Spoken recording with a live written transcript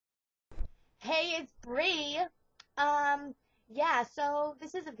Hey, it's Brie. Yeah, so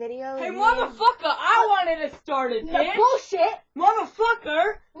this is a video. Hey, motherfucker, I wanted to start it, No bitch. bullshit!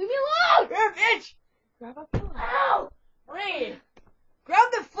 Motherfucker. Leave me alone! Here, bitch. Grab a pillow. Ow! Brie,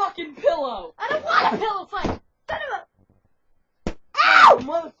 grab the fucking pillow. I don't want a pillow fight! Son of a... Ow!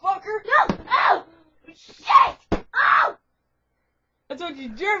 Motherfucker. No! Ow! Shit! Ow! That's what you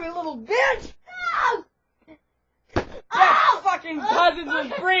do, you little bitch. Ow! That's fucking cousins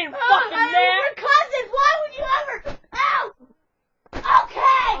with Brie and fucking man. We're cousins! Why would you ever... Ow!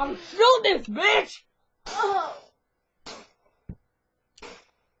 Okay! I'm shooting this bitch. Oh.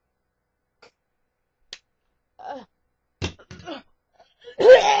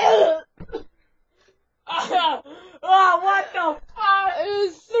 Oh, what the fuck?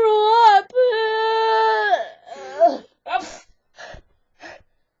 I threw up.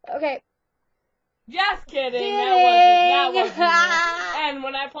 Okay. Just kidding. Kidding. That wasn't real. And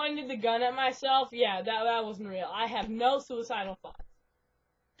when I pointed the gun at myself, yeah, that wasn't real. I have no suicidal thoughts.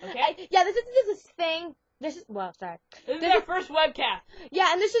 Okay? Yeah, this is thing. This is sorry. This is our first webcast.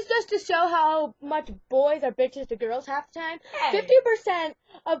 Yeah, and this is just to show how much boys are bitches to girls half the time. Hey. 50%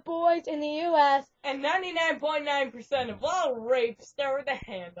 of boys in the U.S. And 99.9% of all rapes start with a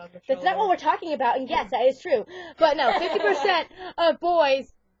hand on the shoulder. That's not what we're talking about, and yes, that is true. But no, 50% of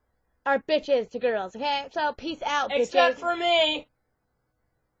boys are bitches to girls, okay? So, peace out, bitches. Except for me.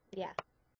 Yeah.